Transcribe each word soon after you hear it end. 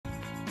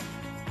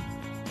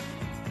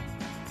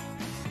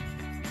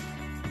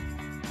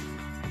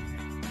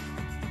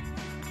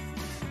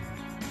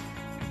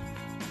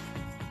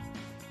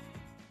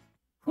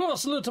Well,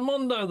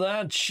 salutamondo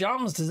there,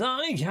 chums.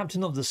 Today,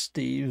 Captain of the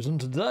Steves, and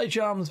today,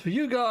 chums, for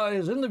you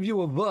guys in the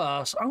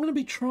viewerverse, I'm going to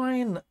be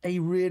trying a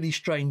really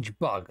strange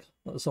bug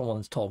that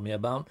someone's told me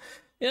about.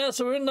 Yeah,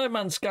 so we're in No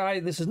Man's Sky.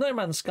 This is No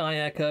Man's Sky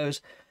Echoes,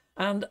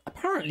 and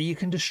apparently you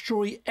can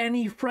destroy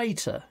any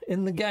freighter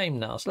in the game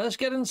now. So let's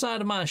get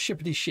inside of my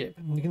shippity ship.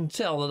 You can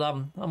tell that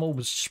I'm all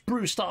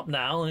spruced up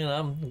now. You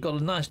know, I've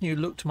got a nice new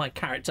look to my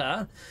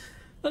character.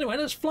 Anyway,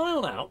 let's fly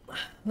on out.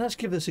 Let's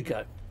give this a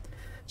go.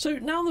 So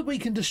now that we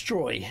can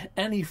destroy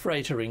any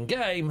freighter in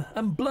game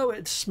and blow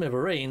it to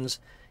smithereens,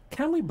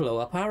 can we blow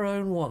up our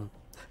own one?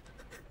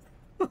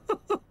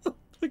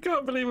 I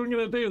can't believe I'm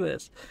going to do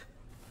this.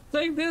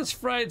 Take this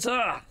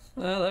freighter.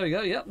 There we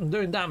go. Yep, I'm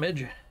doing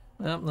damage.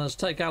 Yep, let's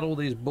take out all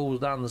these balls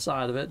down the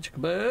side of it.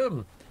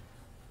 Boom.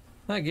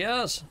 Thank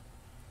you.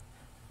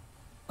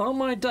 Oh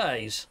my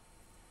days.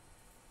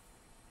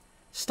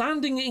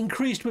 Standing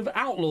increased with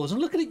outlaws, and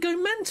look at it go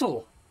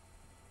mental.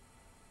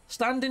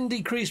 Standing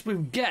decreased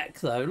with Gek,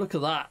 though. Look at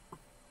that.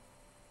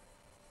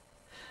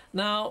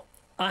 Now,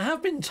 I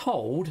have been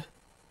told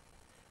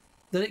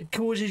that it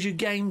causes your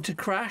game to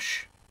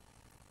crash.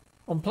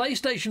 On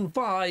PlayStation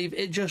 5,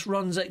 it just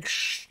runs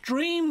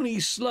extremely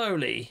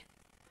slowly.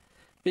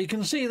 But you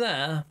can see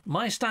there,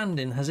 my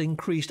standing has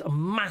increased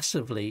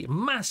massively,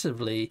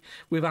 massively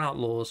with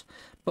outlaws.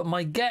 But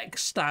my Gek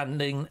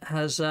standing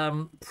has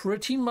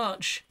pretty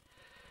much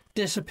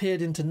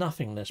disappeared into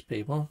nothingness,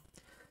 people.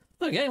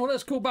 Okay, well,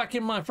 let's call back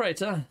in my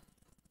freighter.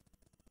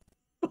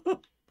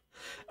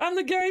 And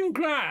the game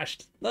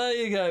crashed. There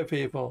you go,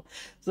 people.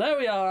 So there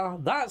we are.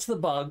 That's the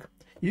bug.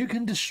 You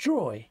can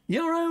destroy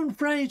your own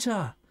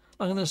freighter.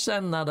 I'm going to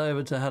send that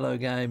over to Hello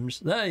Games.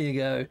 There you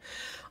go.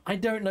 I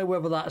don't know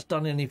whether that's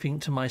done anything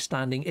to my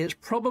standing. It's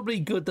probably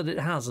good that it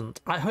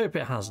hasn't. I hope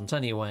it hasn't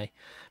anyway,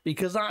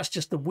 because that's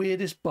just the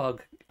weirdest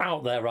bug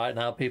out there right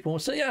now, people.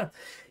 So yeah,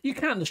 you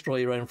can destroy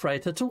your own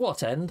freighter. To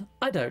what end?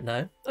 I don't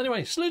know.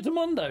 Anyway,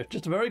 salutamondo.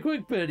 Just a very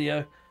quick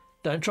video.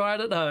 Don't try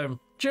it at home.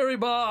 Cheery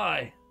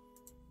bye.